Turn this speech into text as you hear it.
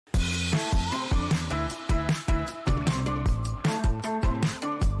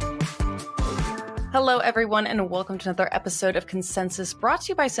Hello, everyone, and welcome to another episode of Consensus, brought to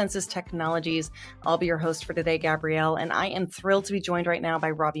you by Census Technologies. I'll be your host for today, Gabrielle, and I am thrilled to be joined right now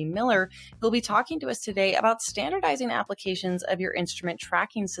by Robbie Miller, who'll be talking to us today about standardizing applications of your instrument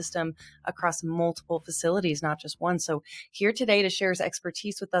tracking system across multiple facilities, not just one. So here today to share his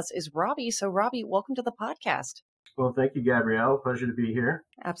expertise with us is Robbie. So Robbie, welcome to the podcast. Well, thank you, Gabrielle. Pleasure to be here.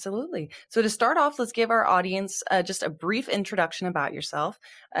 Absolutely. So to start off, let's give our audience just a brief introduction about yourself.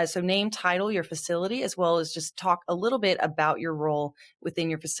 So name, title, your facility, as well as just talk a little bit about your role within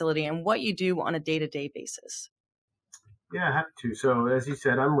your facility and what you do on a day-to-day basis. Yeah, happy to. So as you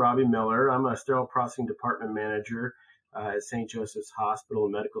said, I'm Robbie Miller. I'm a sterile processing department manager at St. Joseph's Hospital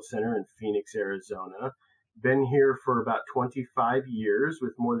and Medical Center in Phoenix, Arizona. Been here for about 25 years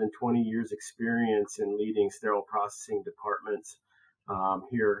with more than 20 years experience in leading sterile processing departments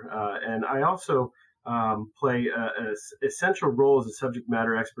here. And I also play an essential role as a subject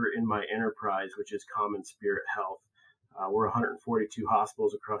matter expert in my enterprise, which is Common Spirit Health. We're 142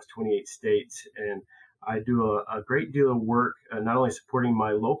 hospitals across 28 states, and I do a great deal of work not only supporting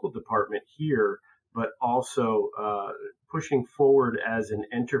my local department here, but also pushing forward as an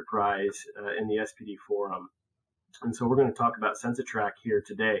enterprise in the SPD forum. And so we're going to talk about SensaTrack here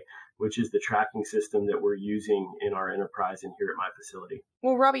today, which is the tracking system that we're using in our enterprise and here at my facility.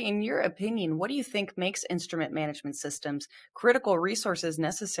 Well, Robbie, in your opinion, what do you think makes instrument management systems critical resources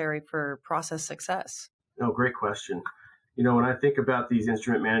necessary for process success? Oh, great question. You know, when I think about these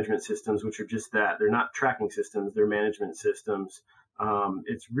instrument management systems, which are just that, they're not tracking systems, they're management systems.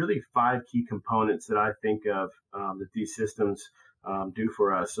 It's really 5 key components that I think of that these systems do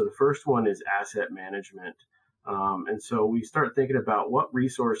for us. So the first one is asset management. And so we start thinking about what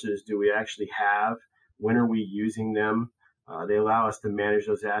resources do we actually have? When are we using them? They allow us to manage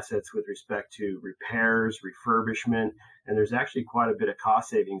those assets with respect to repairs, refurbishment, and there's actually quite a bit of cost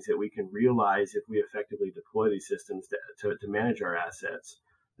savings that we can realize if we effectively deploy these systems to manage our assets.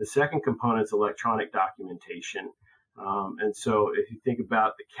 The second component is electronic documentation. And so if you think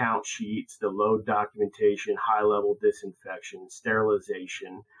about the count sheets, the load documentation, high-level disinfection,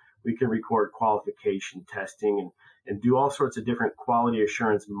 sterilization, we can record qualification testing and do all sorts of different quality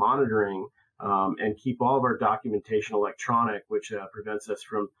assurance monitoring and keep all of our documentation electronic, which prevents us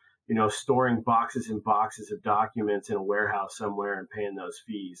from, storing boxes and boxes of documents in a warehouse somewhere and paying those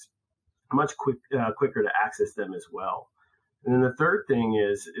fees. Much quicker to access them as well. And then the third thing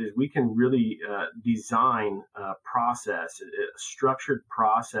is we can really design a process, a structured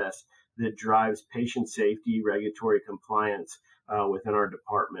process that drives patient safety, regulatory compliance within our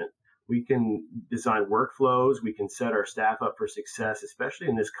department. We can design workflows. We can set our staff up for success, especially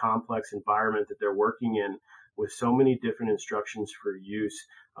in this complex environment that they're working in with so many different instructions for use.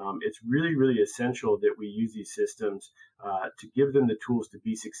 It's really, really essential that we use these systems to give them the tools to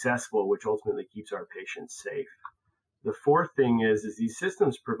be successful, which ultimately keeps our patients safe. The fourth thing is these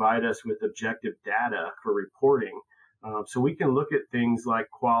systems provide us with objective data for reporting. So we can look at things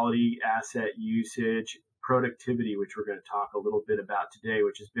like quality, asset usage, productivity, which we're going to talk a little bit about today,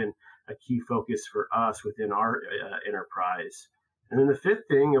 which has been a key focus for us within our enterprise. And then the fifth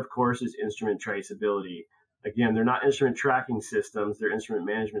thing, of course, is instrument traceability. Again, they're not instrument tracking systems, they're instrument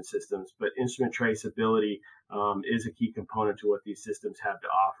management systems, but instrument traceability is a key component to what these systems have to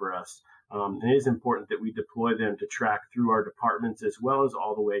offer us. And it is important that we deploy them to track through our departments as well as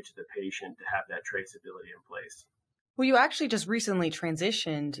all the way to the patient to have that traceability in place. Well, you actually just recently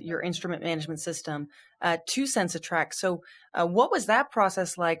transitioned your instrument management system to SensaTrack. So what was that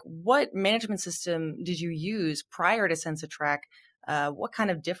process like? What management system did you use prior to SensaTrack? What kind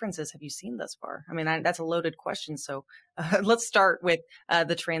of differences have you seen thus far? I mean, that's a loaded question. So let's start with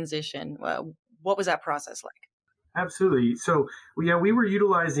the transition. What was that process like? Absolutely. So, we were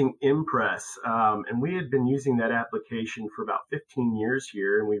utilizing Impress, and we had been using that application for about 15 years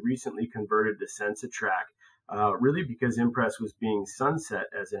here, and we recently converted to SensaTrack. Really because Impress was being sunset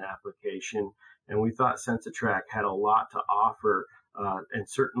as an application, and we thought SensaTrack had a lot to offer, and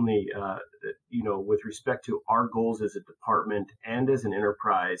certainly, with respect to our goals as a department and as an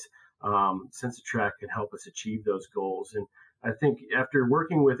enterprise, SensaTrack can help us achieve those goals. And I think after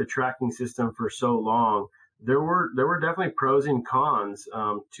working with a tracking system for so long, there were definitely pros and cons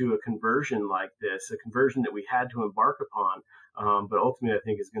to a conversion like this, a conversion that we had to embark upon. But ultimately, I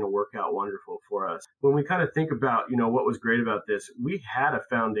think is going to work out wonderful for us. When we kind of think about, what was great about this, we had a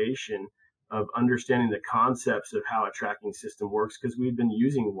foundation of understanding the concepts of how a tracking system works because we'd been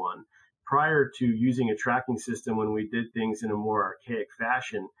using one. Prior to using a tracking system, when we did things in a more archaic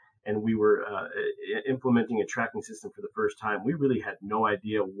fashion and we were implementing a tracking system for the first time, we really had no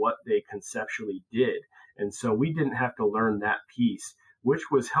idea what they conceptually did. And so we didn't have to learn that piece.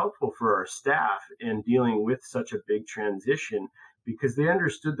 which was helpful for our staff in dealing with such a big transition because they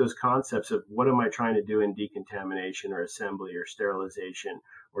understood those concepts of what am I trying to do in decontamination or assembly or sterilization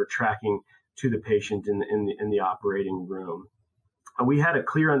or tracking to the patient in the operating room. We had a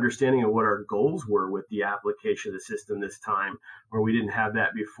clear understanding of what our goals were with the application of the system this time, where we didn't have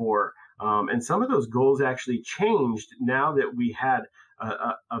that before. And some of those goals actually changed now that we had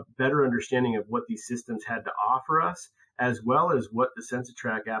a better understanding of what these systems had to offer us, as well as what the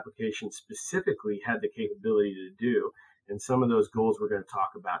SensaTrack application specifically had the capability to do. And some of those goals we're going to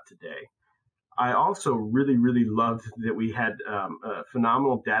talk about today. I also really, really loved that we had a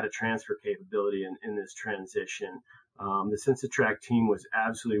phenomenal data transfer capability in this transition. The SensaTrack team was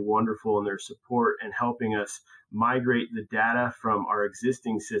absolutely wonderful in their support and helping us migrate the data from our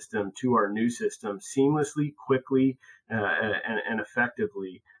existing system to our new system seamlessly, quickly, and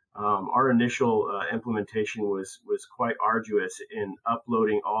effectively. Our initial implementation was quite arduous in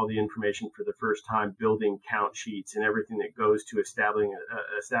uploading all the information for the first time, building count sheets and everything that goes to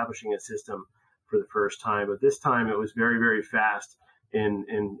establishing a system for the first time. But this time it was very, very fast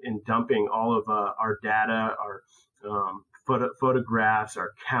in dumping all of our data, our photographs,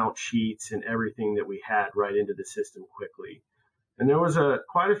 our count sheets, and everything that we had right into the system quickly. And there was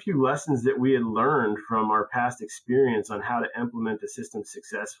quite a few lessons that we had learned from our past experience on how to implement a system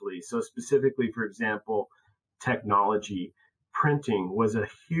successfully. So specifically, for example, technology. Printing was a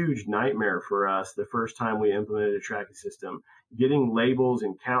huge nightmare for us the first time we implemented a tracking system. Getting labels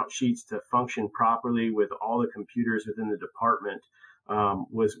and count sheets to function properly with all the computers within the department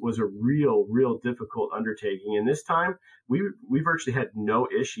was a real difficult undertaking. And this time, we virtually had no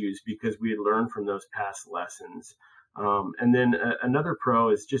issues because we had learned from those past lessons. And then another pro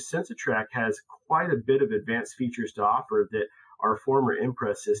is just SensaTrack has quite a bit of advanced features to offer that our former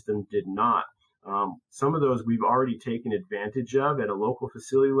Impress system did not. Some of those we've already taken advantage of at a local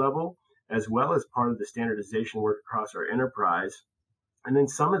facility level, as well as part of the standardization work across our enterprise. And then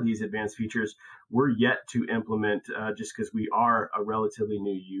some of these advanced features we're yet to implement just because we are a relatively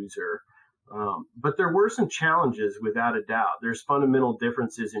new user. But there were some challenges without a doubt. There's fundamental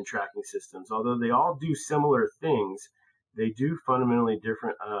differences in tracking systems. Although they all do similar things, they do fundamentally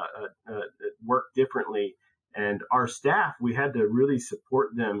work differently. And our staff, we had to really support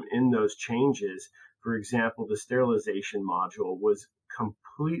them in those changes. For example, the sterilization module was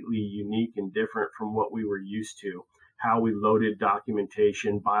completely unique and different from what we were used to. How we loaded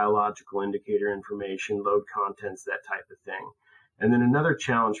documentation, biological indicator information, load contents, that type of thing. And then another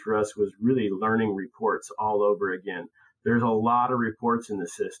challenge for us was really learning reports all over again. There's a lot of reports in the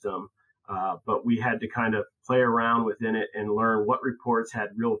system, but we had to kind of play around within it and learn what reports had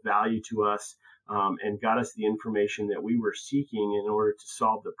real value to us and got us the information that we were seeking in order to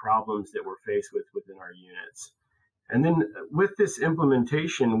solve the problems that we're faced with within our units. And then with this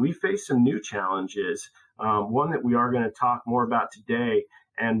implementation, we faced some new challenges. One that we are going to talk more about today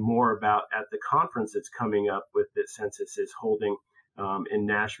and more about at the conference that's coming up with that Census is holding in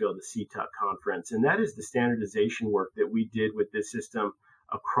Nashville, the CTUC conference. And that is the standardization work that we did with this system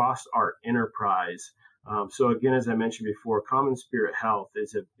across our enterprise. So again, as I mentioned before, Common Spirit Health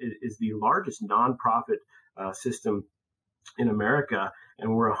is the largest nonprofit system in America,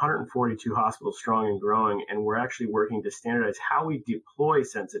 and we're 142 hospitals strong and growing, and we're actually working to standardize how we deploy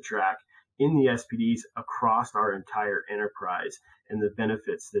SensaTrack in the SPDs across our entire enterprise and the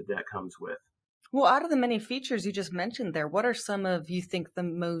benefits that comes with. Well, out of the many features you just mentioned there, what are some of you think the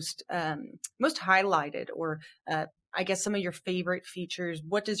most highlighted, or I guess some of your favorite features?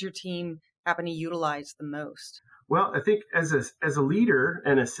 What does your team happen to utilize the most? Well, I think as a leader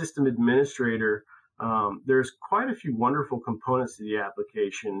and a system administrator, there's quite a few wonderful components to the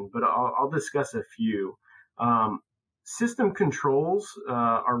application, but I'll discuss a few. System controls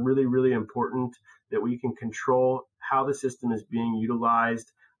are really, really important, that we can control how the system is being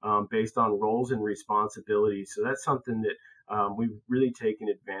utilized based on roles and responsibilities. So that's something that we've really taken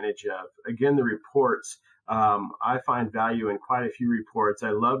advantage of. Again, the reports, I find value in quite a few reports.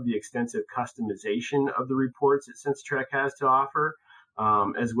 I love the extensive customization of the reports that SensaTrack has to offer.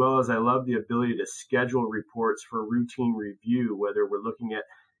 As well as I love the ability to schedule reports for routine review, whether we're looking at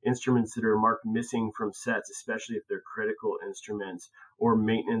instruments that are marked missing from sets, especially if they're critical instruments, or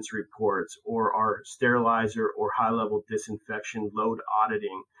maintenance reports, or our sterilizer or high-level disinfection load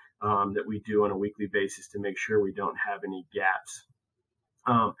auditing that we do on a weekly basis to make sure we don't have any gaps.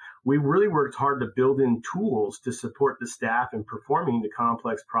 We really worked hard to build in tools to support the staff in performing the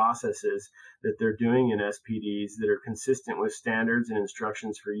complex processes that they're doing in SPDs that are consistent with standards and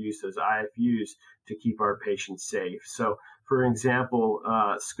instructions for use as IFUs to keep our patients safe. So For example,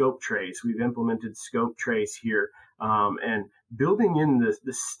 scope trace. We've implemented scope trace here, and building in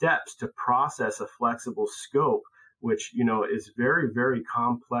the steps to process a flexible scope, which is very, very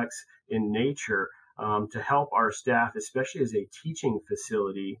complex in nature, to help our staff, especially as a teaching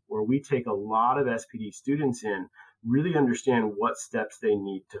facility where we take a lot of SPD students in, really understand what steps they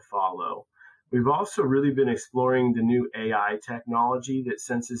need to follow. We've also really been exploring the new AI technology that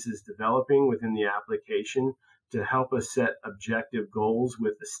Census is developing within the application to help us set objective goals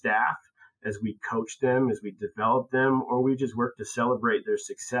with the staff as we coach them, as we develop them, or we just work to celebrate their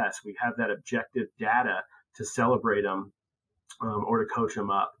success. We have that objective data to celebrate them or to coach them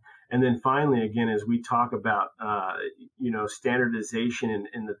up. And then finally, again, as we talk about, standardization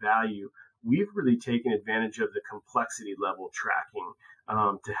and the value, we've really taken advantage of the complexity level tracking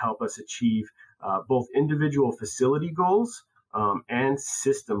to help us achieve both individual facility goals and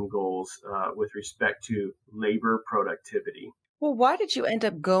system goals with respect to labor productivity. Well, why did you end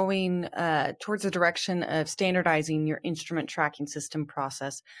up going towards the direction of standardizing your instrument tracking system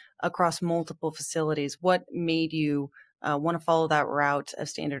process across multiple facilities? What made you want to follow that route of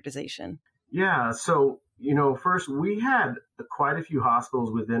standardization? Yeah, so, first we had quite a few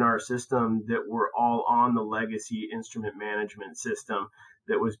hospitals within our system that were all on the legacy instrument management system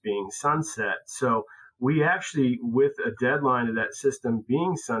that was being sunset. So we actually, with a deadline of that system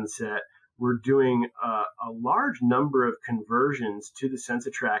being sunset, we're doing a large number of conversions to the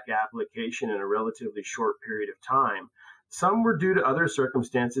CensiTrac application in a relatively short period of time. Some were due to other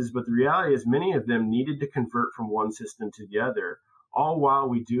circumstances, but the reality is many of them needed to convert from one system to the other, all while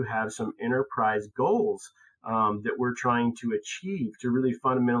we do have some enterprise goals that we're trying to achieve to really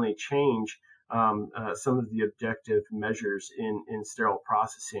fundamentally change some of the objective measures in sterile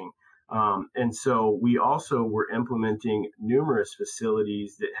processing. And so we also were implementing numerous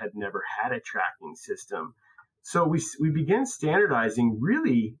facilities that had never had a tracking system. So we began standardizing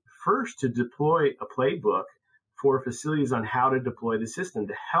really first to deploy a playbook for facilities on how to deploy the system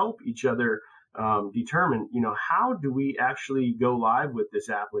to help each other determine, how do we actually go live with this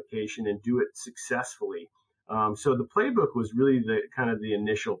application and do it successfully. So the playbook was really the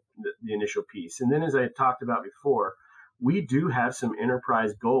initial piece. And then, as I talked about before, we do have some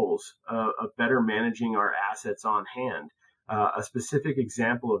enterprise goals of better managing our assets on hand. A specific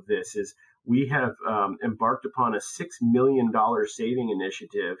example of this is we have embarked upon a $6 million saving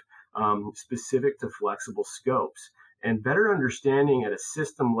initiative specific to flexible scopes, and better understanding at a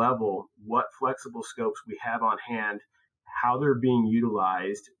system level what flexible scopes we have on hand, how they're being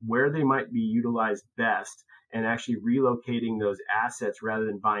utilized, where they might be utilized best, and actually relocating those assets rather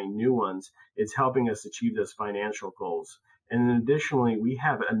than buying new ones is helping us achieve those financial goals. And then additionally, we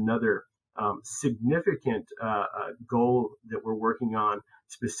have another significant goal that we're working on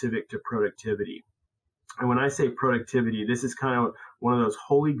specific to productivity. And when I say productivity, this is kind of one of those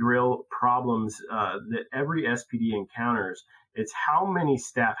holy grail problems that every SPD encounters. It's how many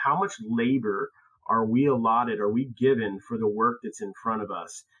staff, how much labor are we allotted, are we given for the work that's in front of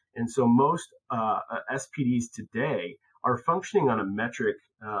us? And so most SPDs today are functioning on a metric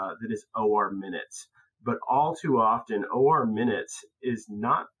that is OR minutes. But all too often, OR minutes is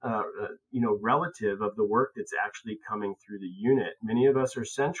not, relative of the work that's actually coming through the unit. Many of us are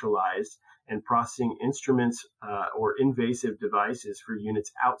centralized and processing instruments or invasive devices for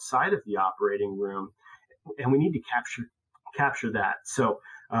units outside of the operating room, and we need to capture that. So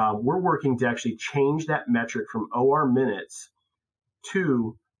we're working to actually change that metric from OR minutes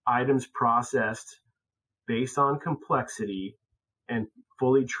to items processed based on complexity and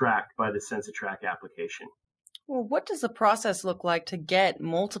fully tracked by the CensiTrac application. Well, what does the process look like to get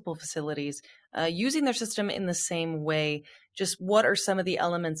multiple facilities using their system in the same way? Just what are some of the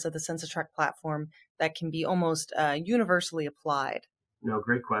elements of the CensiTrac platform that can be almost universally applied?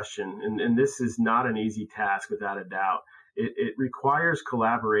 Great question. And this is not an easy task without a doubt. It requires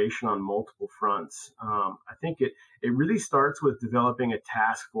collaboration on multiple fronts. I think it really starts with developing a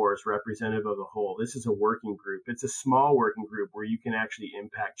task force representative of the whole. This is a working group. It's a small working group where you can actually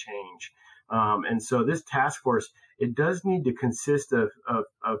impact change. And so this task force, it does need to consist of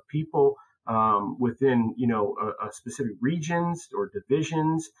people within, a specific regions or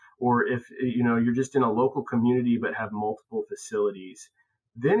divisions, or if, you're just in a local community but have multiple facilities.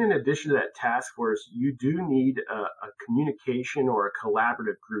 Then, in addition to that task force, you do need a communication or a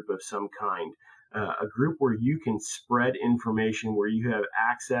collaborative group of some kind, a group where you can spread information, where you have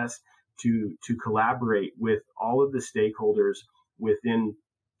access to collaborate with all of the stakeholders within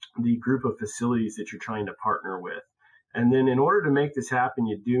the group of facilities that you're trying to partner with. And then in order to make this happen,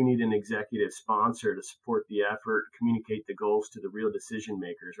 you do need an executive sponsor to support the effort, communicate the goals to the real decision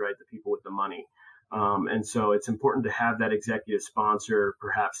makers, right? The people with the money. And so it's important to have that executive sponsor,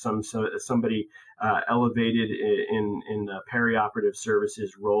 perhaps somebody elevated in the perioperative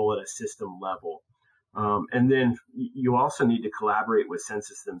services role at a system level. And then you also need to collaborate with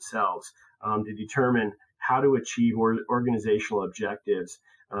Census themselves to determine how to achieve organizational objectives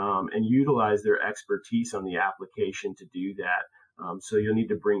and utilize their expertise on the application to do that. So you'll need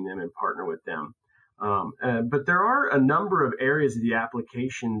to bring them and partner with them. But there are a number of areas of the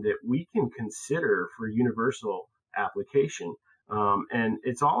application that we can consider for universal application. And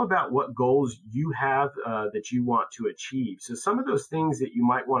it's all about what goals you have that you want to achieve. So some of those things that you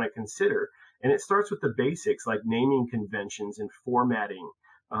might want to consider, and it starts with the basics like naming conventions and formatting.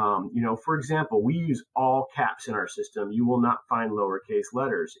 For example, we use all caps in our system. You will not find lowercase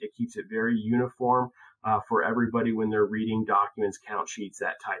letters. It keeps it very uniform for everybody when they're reading documents, count sheets,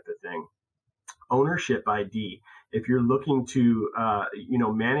 that type of thing. Ownership ID. If you're looking to,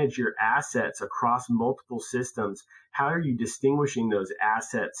 manage your assets across multiple systems, how are you distinguishing those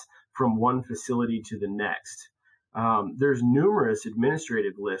assets from one facility to the next? There's numerous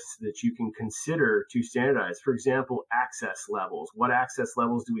administrative lists that you can consider to standardize. For example, access levels. What access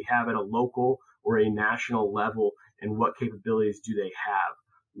levels do we have at a local or a national level, and what capabilities do they have?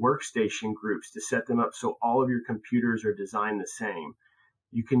 Workstation groups to set them up so all of your computers are designed the same.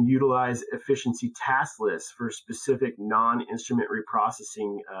 You can utilize efficiency task lists for specific non-instrument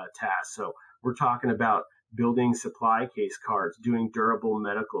reprocessing tasks. So we're talking about building supply case cards, doing durable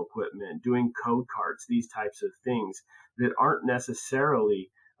medical equipment, doing code cards, these types of things that aren't necessarily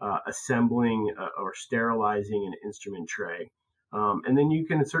assembling or sterilizing an instrument tray. And then you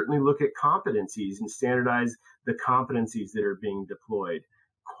can certainly look at competencies and standardize the competencies that are being deployed.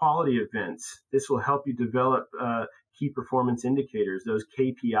 Quality events. This will help you develop key performance indicators, those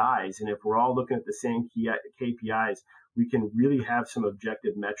KPIs. And if we're all looking at the same KPIs, we can really have some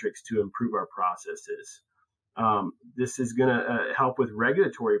objective metrics to improve our processes. This is going to help with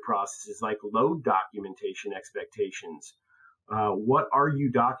regulatory processes like load documentation expectations. What are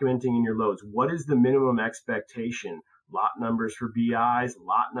you documenting in your loads? What is the minimum expectation? Lot numbers for BIs,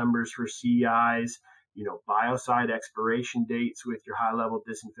 lot numbers for CIs, biocide expiration dates with your high-level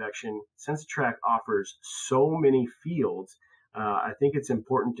disinfection. SensiTrack offers so many fields. I think it's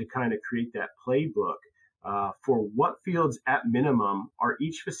important to kind of create that playbook for what fields at minimum are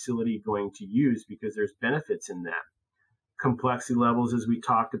each facility going to use, because there's benefits in that. Complexity levels, as we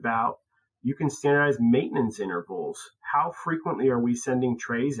talked about. You can standardize maintenance intervals. How frequently are we sending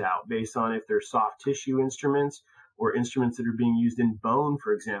trays out based on if they're soft tissue instruments or instruments that are being used in bone,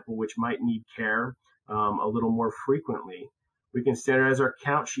 for example, which might need care a little more frequently. We can standardize our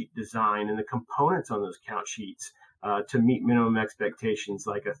count sheet design and the components on those count sheets to meet minimum expectations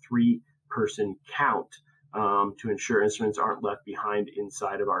like a 3-person count to ensure instruments aren't left behind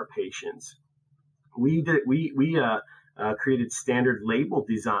inside of our patients. We created standard label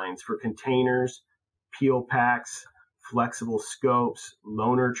designs for containers, peel packs, flexible scopes,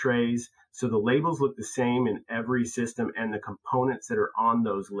 loaner trays. So the labels look the same in every system, and the components that are on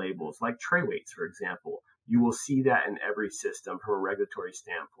those labels, like tray weights, for example, you will see that in every system from a regulatory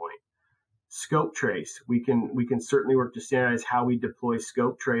standpoint. Scope trace, we can certainly work to standardize how we deploy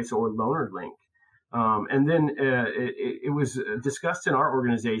scope trace or loaner link. And then it was discussed in our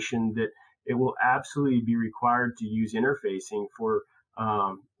organization that it will absolutely be required to use interfacing for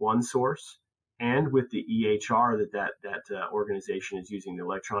OneSource and with the EHR that organization is using, the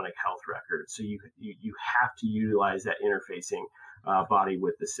electronic health record. So you have to utilize that interfacing body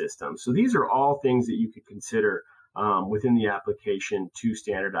with the system. So these are all things that you could consider within the application to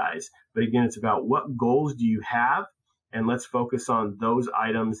standardize. But again, it's about what goals do you have, and let's focus on those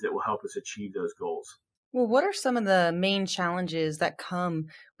items that will help us achieve those goals. Well, what are some of the main challenges that come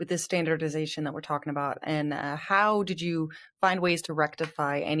with this standardization that we're talking about? And how did you find ways to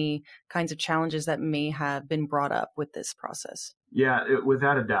rectify any kinds of challenges that may have been brought up with this process? Yeah,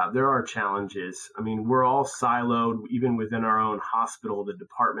 without a doubt, there are challenges. I mean, we're all siloed. Even within our own hospital, the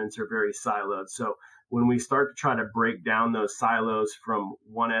departments are very siloed. So when we start to try to break down those silos from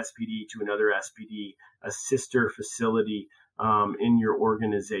one SPD to another SPD, a sister facility, in your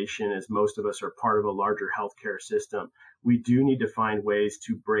organization, as most of us are part of a larger healthcare system, we do need to find ways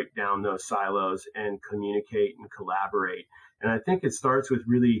to break down those silos and communicate and collaborate. And I think it starts with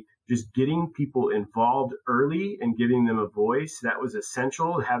really just getting people involved early and giving them a voice. That was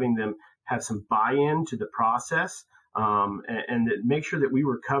essential, having them have some buy-in to the process, and make sure that we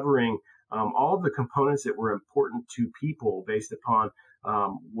were covering all of the components that were important to people based upon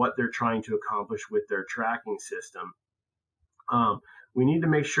what they're trying to accomplish with their tracking system. We need to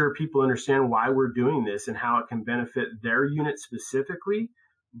make sure people understand why we're doing this and how it can benefit their unit specifically,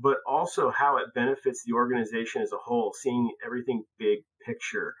 but also how it benefits the organization as a whole, seeing everything big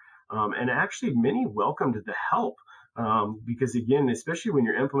picture. And actually, many welcomed the help because, again, especially when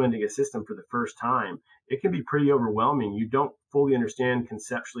you're implementing a system for the first time, it can be pretty overwhelming. You don't fully understand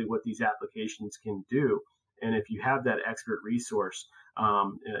conceptually what these applications can do. And if you have that expert resource,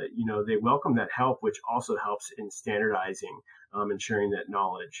 they welcome that help, which also helps in standardizing and sharing that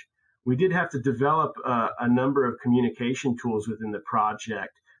knowledge. We did have to develop a number of communication tools within the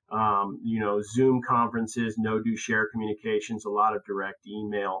project. Zoom conferences, no-do-share communications, a lot of direct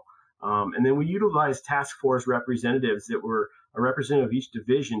email. And then we utilized task force representatives that were a representative of each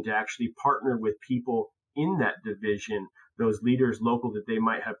division to actually partner with people in that division, those leaders local that they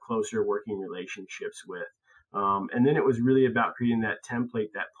might have closer working relationships with. And then it was really about creating that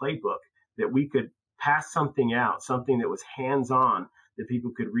template, that playbook, that we could pass something out, something that was hands-on, that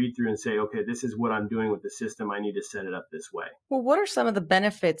people could read through and say, okay, this is what I'm doing with the system. I need to set it up this way. Well, what are some of the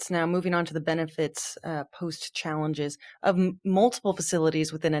benefits now, moving on to the benefits post challenges of multiple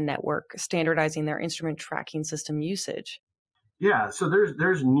facilities within a network standardizing their instrument tracking system usage? Yeah, so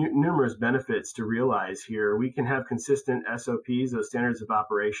there's numerous benefits to realize here. We can have consistent SOPs, those standards of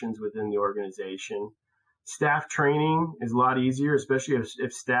operations within the organization. Staff training is a lot easier, especially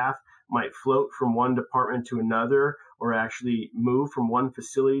if staff might float from one department to another or actually move from one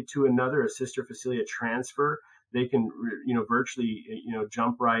facility to another, a sister facility, a transfer. They can, virtually,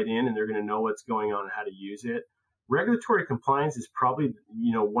 jump right in and they're going to know what's going on and how to use it. Regulatory compliance is probably,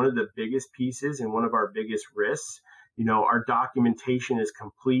 one of the biggest pieces and one of our biggest risks. Our documentation is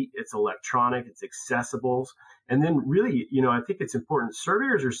complete, it's electronic, it's accessible. And then really, I think it's important.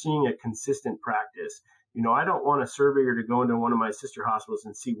 Surveyors are seeing a consistent practice. I don't want a surveyor to go into one of my sister hospitals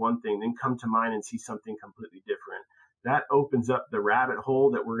and see one thing, then come to mine and see something completely different. That opens up the rabbit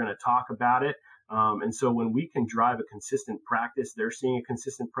hole that we're going to talk about it. And so when we can drive a consistent practice, they're seeing a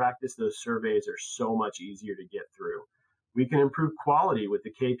consistent practice, those surveys are so much easier to get through. We can improve quality with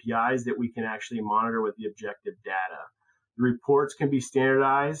the KPIs that we can actually monitor with the objective data. The reports can be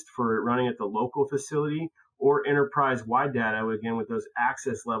standardized for running at the local facility or enterprise-wide data, again, with those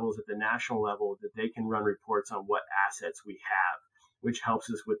access levels at the national level that they can run reports on what assets we have, which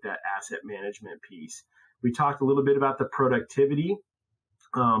helps us with that asset management piece. We talked a little bit about the productivity,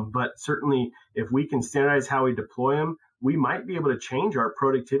 but certainly if we can standardize how we deploy them, we might be able to change our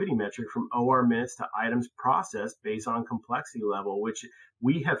productivity metric from OR minutes to items processed based on complexity level, which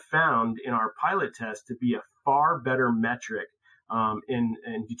we have found in our pilot test to be a far better metric in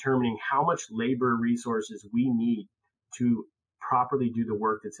determining how much labor resources we need to properly do the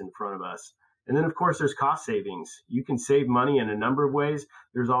work that's in front of us. And then, of course, there's cost savings. You can save money in a number of ways.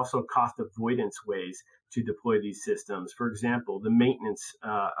 There's also cost avoidance ways to deploy these systems. For example, the maintenance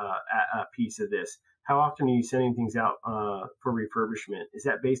piece of this. How often are you sending things out for refurbishment? Is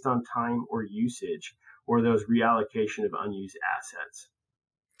that based on time or usage or those reallocation of unused assets?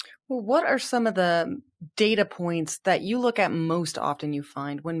 Well, what are some of the data points that you look at most often you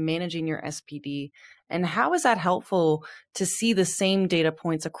find when managing your SPD? And how is that helpful to see the same data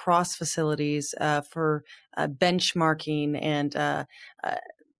points across facilities for benchmarking and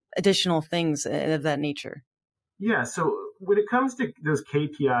additional things of that nature? Yeah, so when it comes to those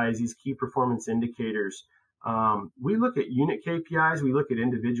KPIs, these key performance indicators, we look at unit KPIs, we look at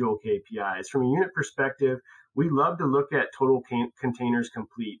individual KPIs. From a unit perspective, we love to look at total containers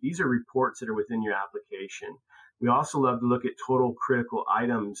complete. These are reports that are within your application. We also love to look at total critical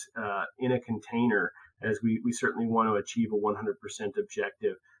items in a container, as we certainly want to achieve a 100%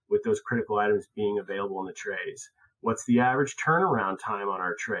 objective with those critical items being available in the trays. What's the average turnaround time on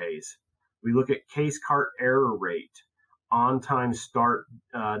our trays? We look at case cart error rate, on-time start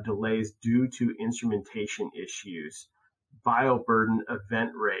delays due to instrumentation issues. Bioburden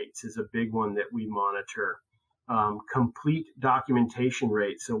event rates is a big one that we monitor. Complete documentation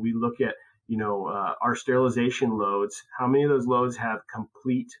rate. So we look at, our sterilization loads. How many of those loads have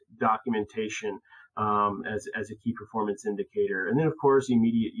complete documentation as a key performance indicator? And then, of course,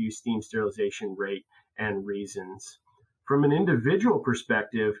 immediate use steam sterilization rate and reasons. From an individual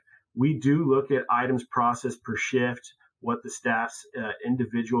perspective, we do look at items processed per shift, what the staff's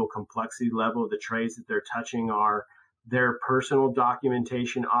individual complexity level of the trays that they're touching are, their personal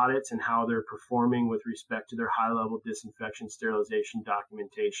documentation audits and how they're performing with respect to their high-level disinfection sterilization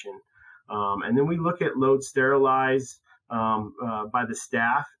documentation. And then we look at loads sterilized by the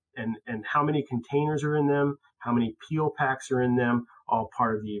staff and how many containers are in them, how many peel packs are in them, all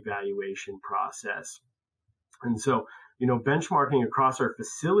part of the evaluation process. And so, benchmarking across our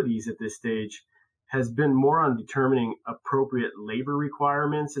facilities at this stage has been more on determining appropriate labor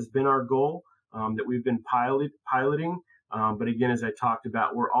requirements has been our goal that we've been piloting. But again, as I talked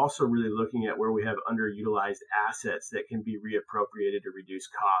about, we're also really looking at where we have underutilized assets that can be reappropriated to reduce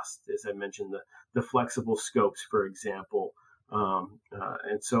costs. As I mentioned, the flexible scopes, for example.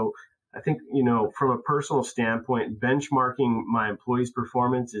 And so I think, from a personal standpoint, benchmarking my employees'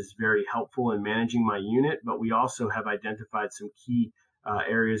 performance is very helpful in managing my unit, but we also have identified some key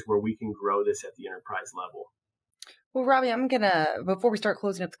areas where we can grow this at the enterprise level. Well, Robbie, before we start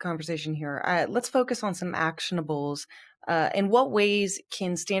closing up the conversation here, let's focus on some actionables. In what ways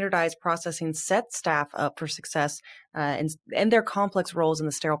can standardized processing set staff up for success and their complex roles in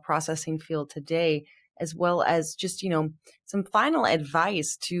the sterile processing field today, as well as just, some final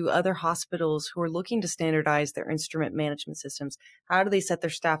advice to other hospitals who are looking to standardize their instrument management systems? How do they set their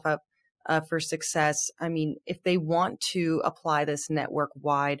staff up for success? I mean, if they want to apply this network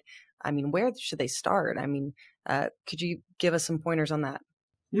wide, where should they start? Could you give us some pointers on that?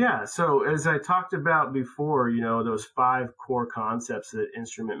 Yeah. So as I talked about before, those 5 core concepts that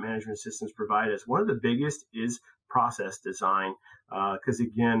instrument management systems provide us, one of the biggest is process design. Because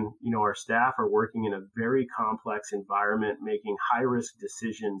again, our staff are working in a very complex environment, making high risk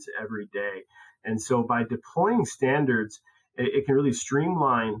decisions every day. And so by deploying standards, it can really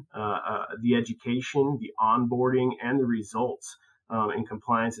streamline the education, the onboarding, and the results in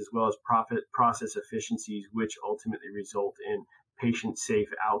compliance, as well as process efficiencies, which ultimately result in patient-safe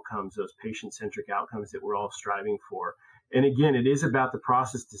outcomes, those patient-centric outcomes that we're all striving for. And again, it is about the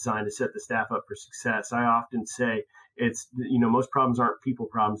process design to set the staff up for success. I often say it's, most problems aren't people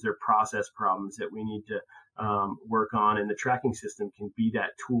problems, they're process problems that we need to work on. And the tracking system can be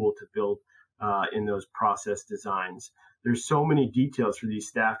that tool to build in those process designs. There's so many details for these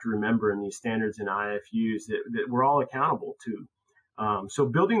staff to remember in these standards and IFUs that we're all accountable to. So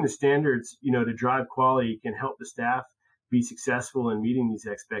building the standards, to drive quality can help the staff be successful in meeting these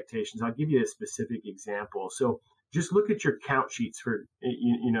expectations. I'll give you a specific example. So just look at your count sheets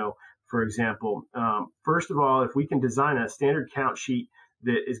for example. First of all, if we can design a standard count sheet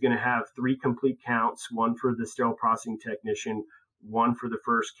that is going to have 3 complete counts, one for the sterile processing technician, one for the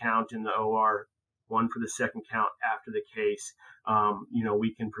first count in the OR, one for the second count after the case,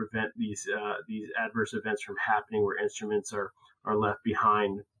 we can prevent these adverse events from happening where instruments are left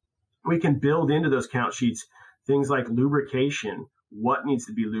behind. We can build into those count sheets things like lubrication. What needs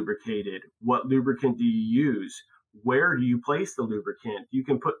to be lubricated? What lubricant do you use? Where do you place the lubricant? You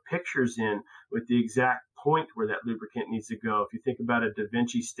can put pictures in with the exact point where that lubricant needs to go. If you think about a Da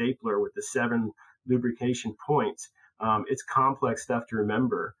Vinci stapler with the 7 lubrication points, it's complex stuff to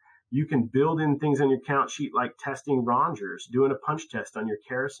remember. You can build in things on your count sheet like testing rongers, doing a punch test on your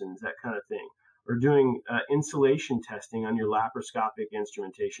kerosins, that kind of thing, or doing insulation testing on your laparoscopic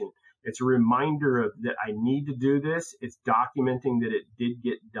instrumentation. It's a reminder that I need to do this. It's documenting that it did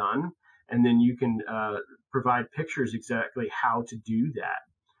get done. And then you can provide pictures exactly how to do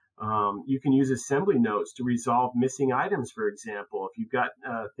that. You can use assembly notes to resolve missing items, for example. If you've got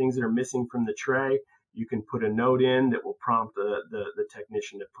things that are missing from the tray, you can put a note in that will prompt the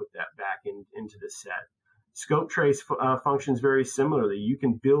technician to put that back into the set. Scope trace functions very similarly. You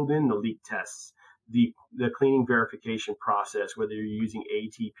can build in the leak tests, the cleaning verification process, whether you're using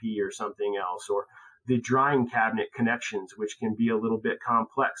ATP or something else, or the drying cabinet connections, which can be a little bit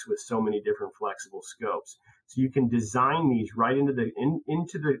complex with so many different flexible scopes. So you can design these right into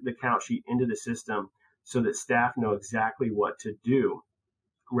the count sheet, into the system, so that staff know exactly what to do,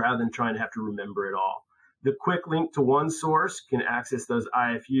 rather than trying to have to remember it all. The quick link to one source can access those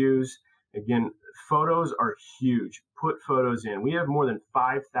IFUs. Again, photos are huge. Put photos in. We have more than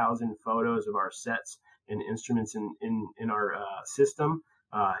 5,000 photos of our sets and instruments in our system,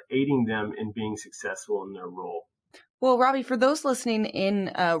 aiding them in being successful in their role. Well, Robbie, for those listening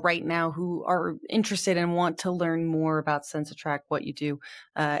in right now who are interested and want to learn more about SensaTrack, what you do,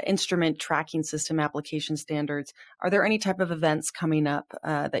 instrument tracking system application standards, are there any type of events coming up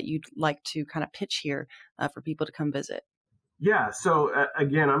that you'd like to kind of pitch here for people to come visit? Yeah, so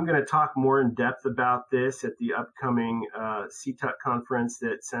again, I'm going to talk more in depth about this at the upcoming CTUC conference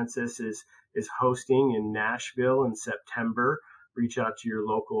that Census is hosting in Nashville in September. Reach out to your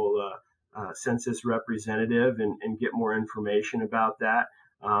local census representative and get more information about that.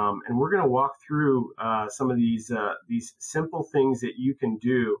 And we're going to walk through some of these simple things that you can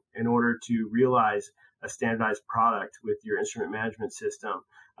do in order to realize a standardized product with your instrument management system.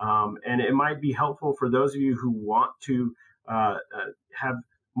 And it might be helpful for those of you who want to have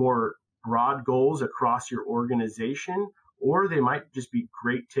more broad goals across your organization, or they might just be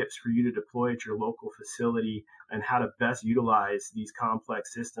great tips for you to deploy at your local facility and how to best utilize these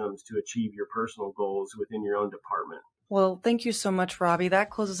complex systems to achieve your personal goals within your own department. Well, thank you so much, Robbie. That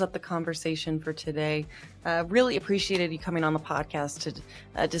closes up the conversation for today. Really appreciated you coming on the podcast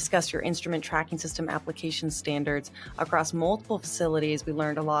to discuss your instrument tracking system application standards across multiple facilities. We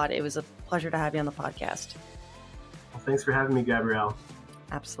learned a lot. It was a pleasure to have you on the podcast. Well, thanks for having me, Gabrielle.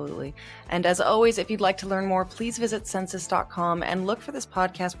 Absolutely. And as always, if you'd like to learn more, please visit census.com and look for this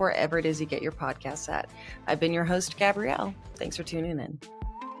podcast wherever it is you get your podcasts at. I've been your host, Gabrielle. Thanks for tuning in.